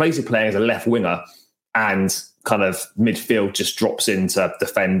back, but he's basically playing as a left winger, and kind of midfield just drops in to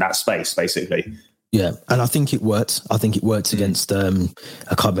defend that space, basically. Yeah, and I think it worked. I think it worked against, I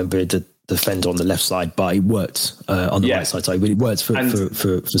can't remember the defender on the left side, but it worked on the right side. So it worked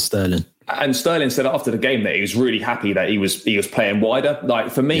for Sterling. And Sterling said after the game that he was really happy that he was playing wider.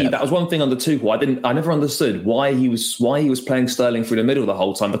 Like for me, that was one thing under Tuchel. I never understood why he was playing Sterling through the middle the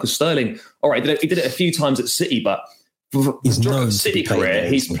whole time, because Sterling, all right, he did it a few times at City, but during his City career,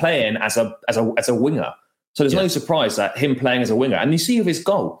 he's playing as a winger. So there's no surprise that him playing as a winger. And you see with his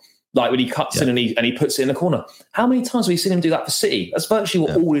goal, like when he cuts in and he puts it in the corner. How many times have we seen him do that for City? That's virtually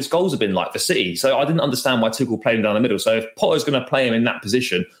what all his goals have been like for City. So I didn't understand why Tuchel played him down the middle. So if Potter's going to play him in that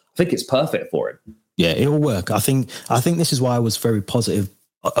position, I think it's perfect for him. Yeah, it'll work. I think this is why I was very positive,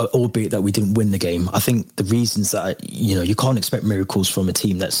 albeit that we didn't win the game. I think the reasons that, you can't expect miracles from a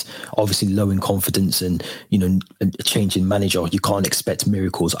team that's obviously low in confidence and, a change in manager. You can't expect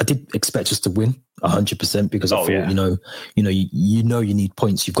miracles. I did expect us to win 100% because I thought, you need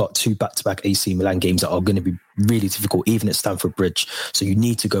points. You've got 2 back-to-back AC Milan games that are going to be really difficult, even at Stamford Bridge. So you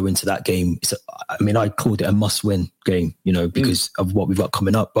need to go into that game. I called it a must-win game, because of what we've got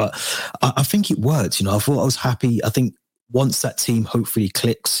coming up. But I think it worked. I thought I was happy. I think once that team hopefully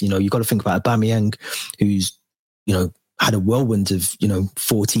clicks, you've got to think about Aubameyang, who's, had a whirlwind of,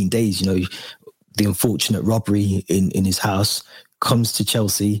 14 days, the unfortunate robbery in his house, comes to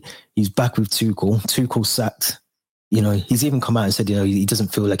Chelsea. He's back with Tuchel. Tuchel sacked. He's even come out and said, he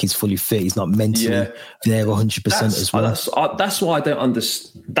doesn't feel like he's fully fit. He's not mentally there 100% as well. That's why I don't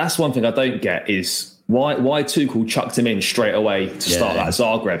understand. That's one thing I don't get is why Tuchel chucked him in straight away to start that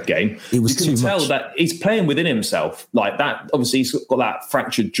Zagreb game. It was you can tell that he's playing within himself. Like that, obviously he's got that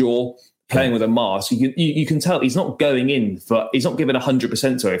fractured jaw, playing with a mask. You can tell he's not going in he's not giving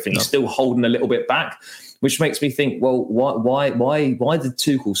 100% to everything. He's still holding a little bit back, which makes me think, well, why did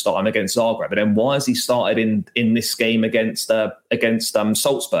Tuchel start him against Zagreb, and then why has he started in this game against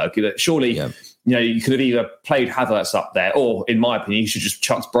Salzburg? Surely, you could have either played Havertz up there, or, in my opinion, you should just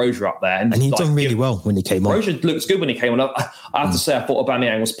chucked Brozier up there. And he's done really well when he came on. Brozier looks good when he came on. I have to say, I thought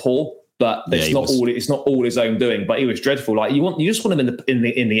Aubameyang was poor, but it's not all his own doing. But he was dreadful. Like you just want him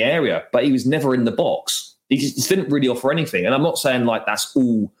in the area, but he was never in the box. He just didn't really offer anything. And I'm not saying like that's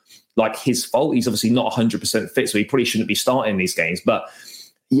all like his fault. He's obviously not 100% fit, so he probably shouldn't be starting these games. But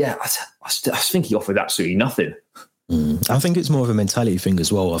yeah, I think he offered absolutely nothing. I think it's more of a mentality thing as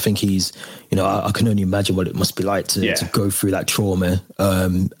well. I think he's, I can only imagine what it must be like to go through that trauma,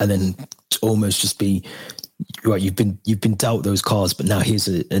 and then to almost just be, right, you've been dealt those cards, but now here's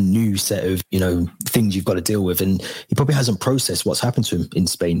a new set of things you've got to deal with, and he probably hasn't processed what's happened to him in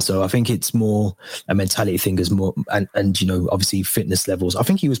Spain. So I think it's more a mentality thing, as more and obviously fitness levels. I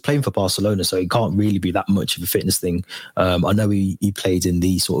think he was playing for Barcelona, so it can't really be that much of a fitness thing. I know he played in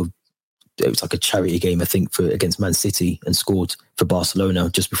the sort of, it was like a charity game, I think, against Man City, and scored for Barcelona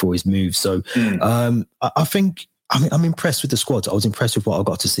just before his move. So I think I'm impressed with the squad. I was impressed with what I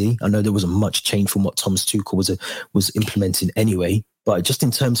got to see. I know there wasn't much change from what Thomas Tuchel was implementing anyway, but just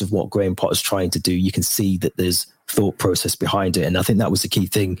in terms of what Graham Potter's trying to do, you can see that there's thought process behind it, and I think that was the key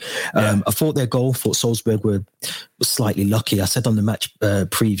thing. I thought Salzburg were slightly lucky. I said on the match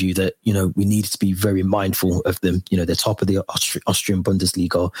preview that we needed to be very mindful of them. They're top of the Austrian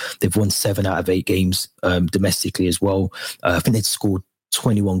Bundesliga. They've won 7 out of 8 games domestically as well. I think they'd scored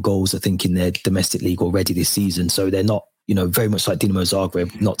 21 goals, I think, in their domestic league already this season. So they're not, very much like Dinamo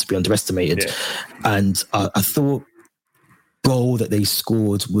Zagreb, not to be underestimated. Yeah. And I thought goal that they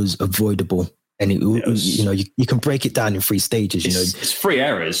scored was avoidable. And you can break it down in 3 stages. It's 3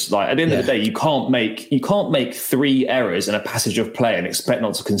 errors. Like at the end of the day, you can't make 3 errors in a passage of play and expect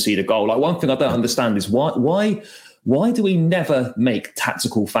not to concede a goal. Like one thing I don't understand is why do we never make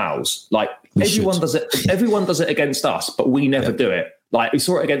tactical fouls? Like everyone does it against us, but we never do it. Like we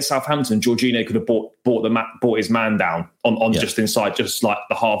saw it against Southampton. Jorginho could have brought his man down on just inside, just like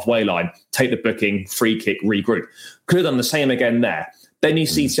the halfway line, take the booking, free kick, regroup. Could have done the same again there. Then you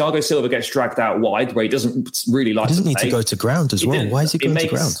see Thiago Silva gets dragged out wide, where he doesn't really like. He doesn't need to go to ground as well. Why is he going to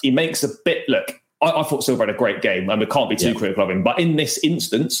ground? He makes a bit. Look, I thought Silva had a great game, and we can't be too critical of him. But in this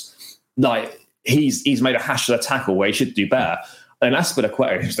instance, like he's made a hash of a tackle where he should do better. And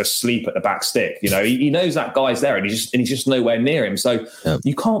Azpilicueta is just asleep at the back stick. He knows that guy's there, and he's just nowhere near him. So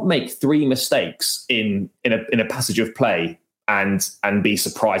you can't make 3 mistakes in a passage of play and be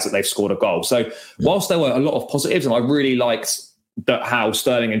surprised that they've scored a goal. So whilst there were a lot of positives, and I really liked that how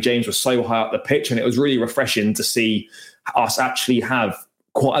Sterling and James were so high up the pitch, and it was really refreshing to see us actually have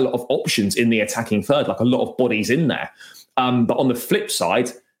quite a lot of options in the attacking third, like a lot of bodies in there. But on the flip side,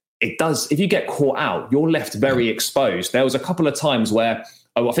 it does, if you get caught out, you're left very exposed. There was a couple of times where,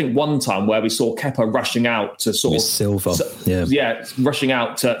 I think one time where we saw Kepa rushing out to sort of Silva, rushing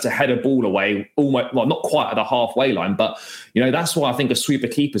out to head a ball away, almost, well, not quite at the halfway line, but that's why I think a sweeper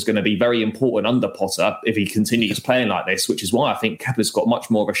keeper is going to be very important under Potter if he continues playing like this. Which is why I think Kepa's got much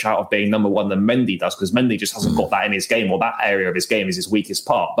more of a shout of being number one than Mendy does, because Mendy just hasn't got that in his game, or that area of his game is his weakest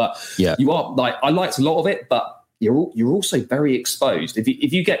part. But you are like, I liked a lot of it, but you're also very exposed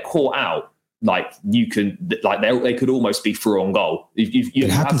if you get caught out. Like you can, like they could almost be through on goal. It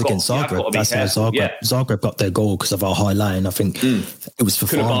happened against Zagreb. That's how Zagreb got their goal because of our high line. I think it was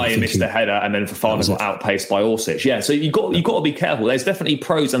Fofana. Koulibaly missed the header, and then Fofana got outpaced by Orsic. Yeah, so you got to be careful. There's definitely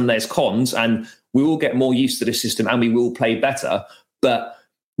pros and there's cons, and we will get more used to the system and we will play better. But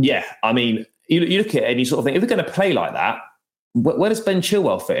yeah, I mean, you look at it and you sort of think, if we're going to play like that, where does Ben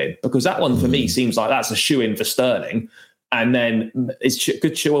Chilwell fit in? Because that one for me seems like that's a shoe-in for Sterling. And then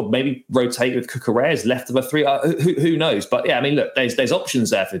could Chilwell maybe rotate with Cucurella as left of a three? Who knows? But yeah, I mean, look, there's options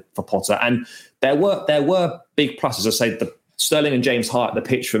there for Potter, and there were big pluses. I say the Sterling and James high at the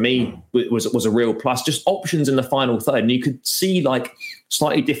pitch for me was a real plus. Just options in the final third, and you could see like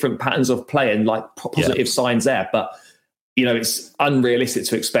slightly different patterns of play and like positive signs there. But it's unrealistic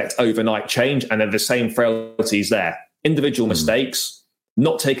to expect overnight change, and then the same frailties there. Individual mistakes.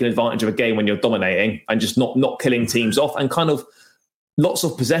 Not taking advantage of a game when you're dominating, and just not killing teams off, and kind of lots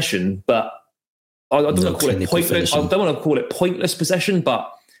of possession, but I don't want to call it pointless. I don't want to call it pointless possession, but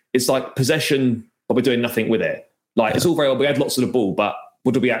it's like possession, but we're doing nothing with it. Like it's all very well. We had lots of the ball, but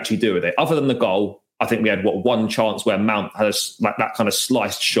what did we actually do with it? Other than the goal, I think we had one chance where Mount had that kind of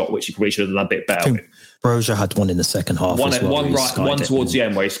sliced shot, which he probably should have done a bit better with. Broja had one in the second half. One towards the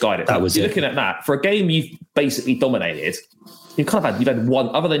end where he skied it. You're looking at that for a game you've basically dominated. You've had one,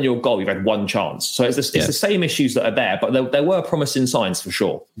 other than your goal, you've had one chance. So it's the same issues that are there, but there were promising signs for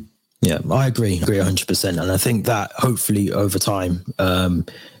sure. Yeah, I agree 100%. And I think that hopefully over time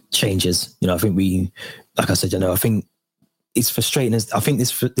changes. I think like I said, I think it's frustrating. I think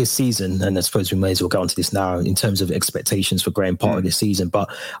this season, and I suppose we may as well go on to this now in terms of expectations for Graham Potter this season. But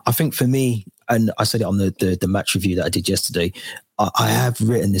I think for me, and I said it on the match review that I did yesterday, I have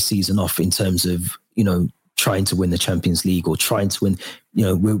written this season off in terms of, trying to win the Champions League or trying to win,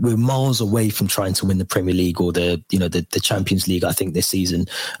 we're miles away from trying to win the Premier League or the Champions League. I think this season,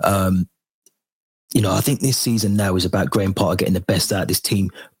 I think this season now is about Graham Potter getting the best out of this team,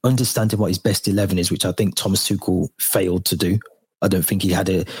 understanding what his best 11 is, which I think Thomas Tuchel failed to do. I don't think he had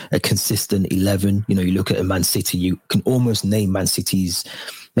a consistent 11. You look at a Man City, you can almost name Man City's,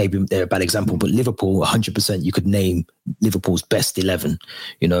 maybe they're a bad example, but Liverpool, 100%, you could name Liverpool's best 11,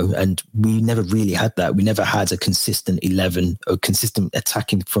 and we never really had that. We never had a consistent 11, a consistent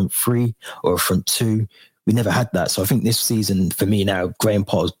attacking front three or a front two. We never had that. So I think this season, for me now, Graham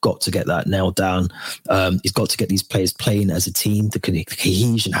Potter's got to get that nailed down. He's got to get these players playing as a team. The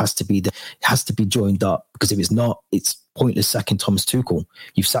cohesion has to be joined up, because if it's not, it's pointless sacking Thomas Tuchel.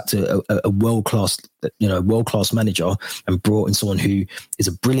 You've sacked a world-class manager and brought in someone who is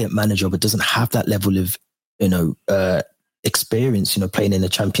a brilliant manager but doesn't have that level of experience, playing in the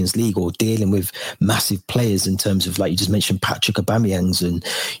Champions League or dealing with massive players in terms of, like you just mentioned, Patrick Aubameyangs and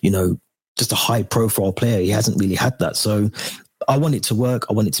just a high-profile player. He hasn't really had that. So I want it to work.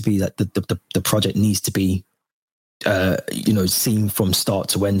 I want it to be that the project needs to be seen from start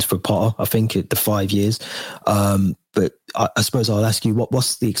to end for Potter. I think the 5 years. But I suppose I'll ask you,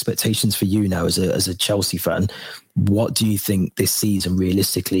 what's the expectations for you now as a Chelsea fan? What do you think this season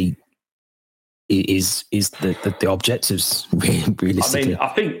realistically is the objectives realistically?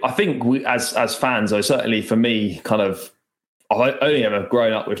 I mean, I think we as fans, or certainly for me, kind of, I've only ever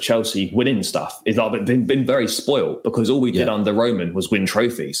grown up with Chelsea winning stuff. It's like been very spoiled, because all we did under Roman was win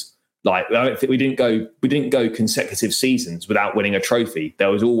trophies. Like, I don't think we didn't go consecutive seasons without winning a trophy.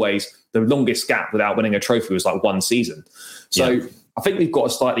 There was always the longest gap without winning a trophy was like one season. So I think we've got to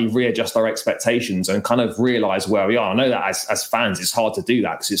slightly readjust our expectations and kind of realize where we are. I know that as fans, it's hard to do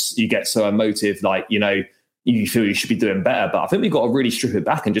that because you get so emotive, like, you feel you should be doing better. But I think we've got to really strip it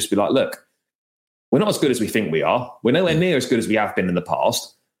back and just be like, look, we're not as good as we think we are. We're nowhere near as good as we have been in the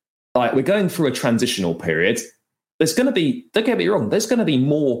past. Like, we're going through a transitional period. There's going to be, don't get me wrong, there's going to be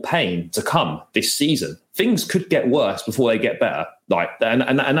more pain to come this season. Things could get worse before they get better.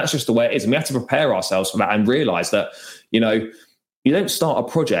 And that's just the way it is. And we have to prepare ourselves for that and realize that, you don't start a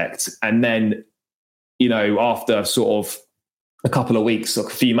project and then, after sort of a couple of weeks or a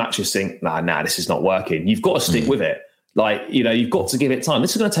few matches think, nah, this is not working. You've got to stick with it. Like, you've got to give it time.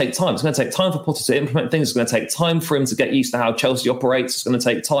 This is going to take time. It's going to take time for Potter to implement things. It's going to take time for him to get used to how Chelsea operates. It's going to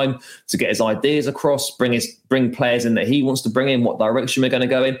take time to get his ideas across, bring players in that he wants to bring in, what direction we're going to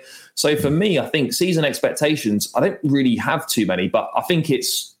go in. So for me, I think season expectations, I don't really have too many, but I think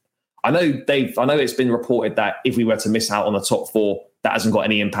I know it's been reported that if we were to miss out on the top 4, that hasn't got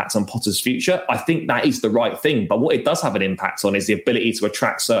any impact on Potter's future. I think that is the right thing. But what it does have an impact on is the ability to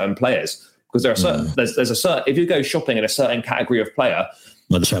attract certain players. Because there are certain, there's a certain, if you go shopping in a certain category of player,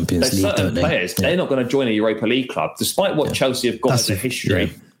 the Champions League, certain players, they're not going to join a Europa League club, despite what Chelsea have got as a history.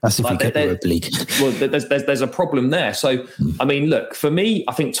 Yeah. That's if we get the Europa League. Well, there's a problem there. So, I mean, look, for me,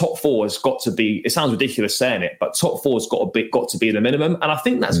 I think top 4 has got to be, it sounds ridiculous saying it, but top 4 has got to be the minimum. And I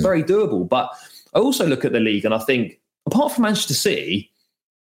think that's very doable. But I also look at the league and I think, apart from Manchester City,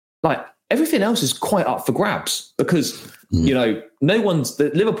 like, everything else is quite up for grabs because,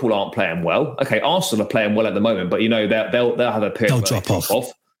 Liverpool aren't playing well. Okay, Arsenal are playing well at the moment, but, they'll have a period where they'll drop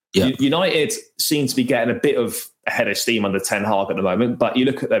off. Yeah. United seem to be getting a bit of a head of steam under Ten Hag at the moment, but you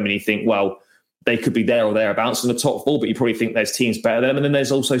look at them and you think, well, they could be there or thereabouts in the top 4, but you probably think there's teams better than them. And then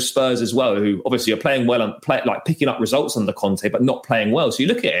there's also Spurs as well, who obviously are playing well and picking up results under Conte, but not playing well. So you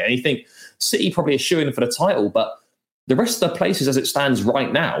look at it and you think City probably is shooing for the title, but the rest of the places as it stands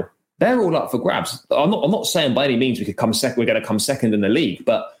right now, they're all up for grabs. I'm not saying by any means we could come second. We're going to come second in the league,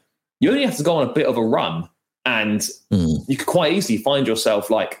 but you only have to go on a bit of a run, and you could quite easily find yourself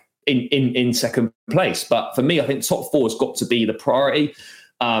like in second place. But for me, I think top 4 has got to be the priority.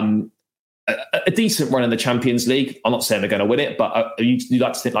 A decent run in the Champions League. I'm not saying they're going to win it, but you'd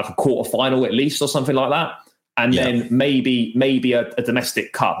like to think like a quarter final at least or something like that. And then maybe a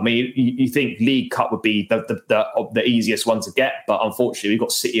domestic cup. I mean, you think League Cup would be the easiest one to get, but unfortunately we've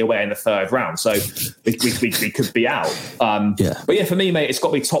got City away in the 3rd round, so we could be out. But yeah, for me, mate, it's got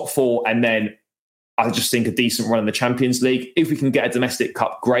to be top 4, and then I just think a decent run in the Champions League. If we can get a domestic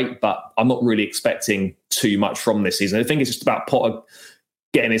cup, great, but I'm not really expecting too much from this season. I think it's just about Potter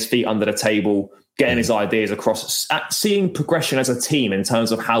getting his feet under the table, getting his ideas across, seeing progression as a team in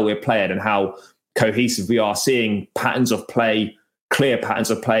terms of how we're playing and how cohesive we are, seeing patterns of play, clear patterns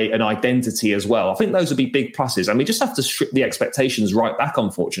of play, and identity as well. I think those would be big pluses, and we just have to strip the expectations right back,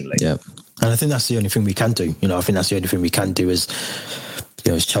 unfortunately. Yeah, and I think that's the only thing we can do. I think that's the only thing we can do as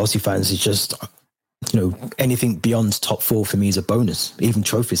Chelsea fans is just, anything beyond top 4 for me is a bonus. Even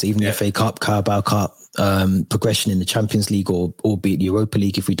trophies, even the FA Cup, Carabao Cup, progression in the Champions League, or albeit the Europa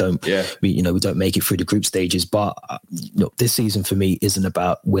League if we don't, we don't make it through the group stages. But this season for me isn't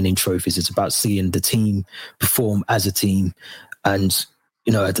about winning trophies. It's about seeing the team perform as a team. And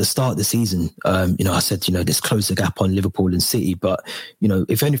at the start of the season, I said, let's close the gap on Liverpool and City. But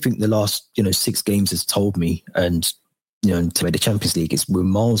if anything, the last 6 games has told me, and to the Champions League, we're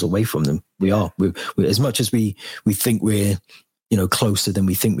miles away from them. We are. We're as much as we think we're closer than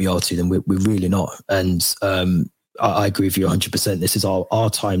we think we are to them, we're really not. And I agree with you 100%. This is our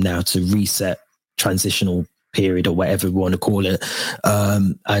time now to reset, transitional period or whatever we want to call it,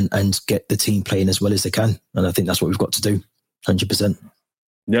 and get the team playing as well as they can. And I think that's what we've got to do, 100%.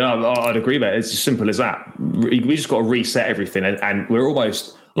 Yeah, I'd agree, mate. It's as simple as that. We just got to reset everything, and we're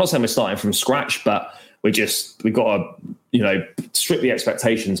almost, I'm not saying we're starting from scratch, but we've got to, strip the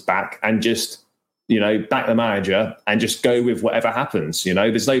expectations back and just, back the manager and just go with whatever happens.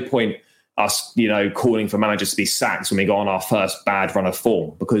 There's no point us, calling for managers to be sacked when we go on our first bad run of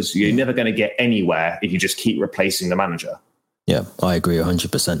form, because you're never going to get anywhere if you just keep replacing the manager. Yeah, I agree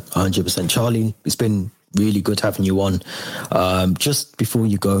 100%. Charlie, it's been really good having you on. Just before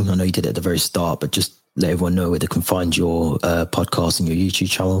you go, I know you did it at the very start, but just let everyone know where they can find your podcast and your YouTube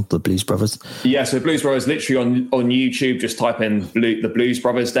channel, The Blues Brothers. Yeah, so Blues Brothers, literally on YouTube, just type in The Blues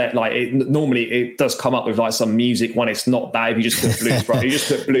Brothers. There, normally it does come up with like some music one. It's not that. If you just put Blues Brothers, you just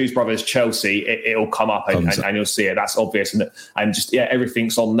put Blues Brothers Chelsea, it'll come up and you'll see it. That's obvious, and just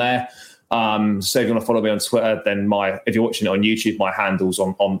everything's on there. So if you want to follow me on Twitter, then if you're watching it on YouTube, my handles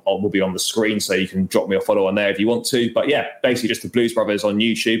will be on the screen, so you can drop me a follow on there if you want to. But yeah, basically just the Blues Brothers on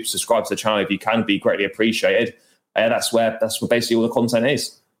YouTube. Subscribe to the channel if you can, be greatly appreciated. That's where basically all the content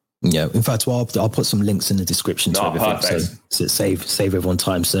is. Yeah, in fact, I'll put some links in the description to everything. Perfect. So save everyone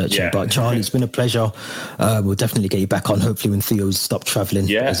time searching. Yeah. But Charlie, it's been a pleasure. We'll definitely get you back on, hopefully when Theo's stopped travelling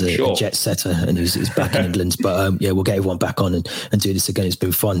as a jet setter and he's back in England. But we'll get everyone back on and do this again. It's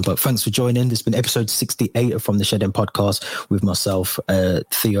been fun. But thanks for joining. This has been episode 68 of From the Shed End podcast with myself,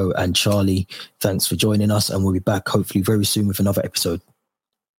 Theo and Charlie. Thanks for joining us, and we'll be back hopefully very soon with another episode.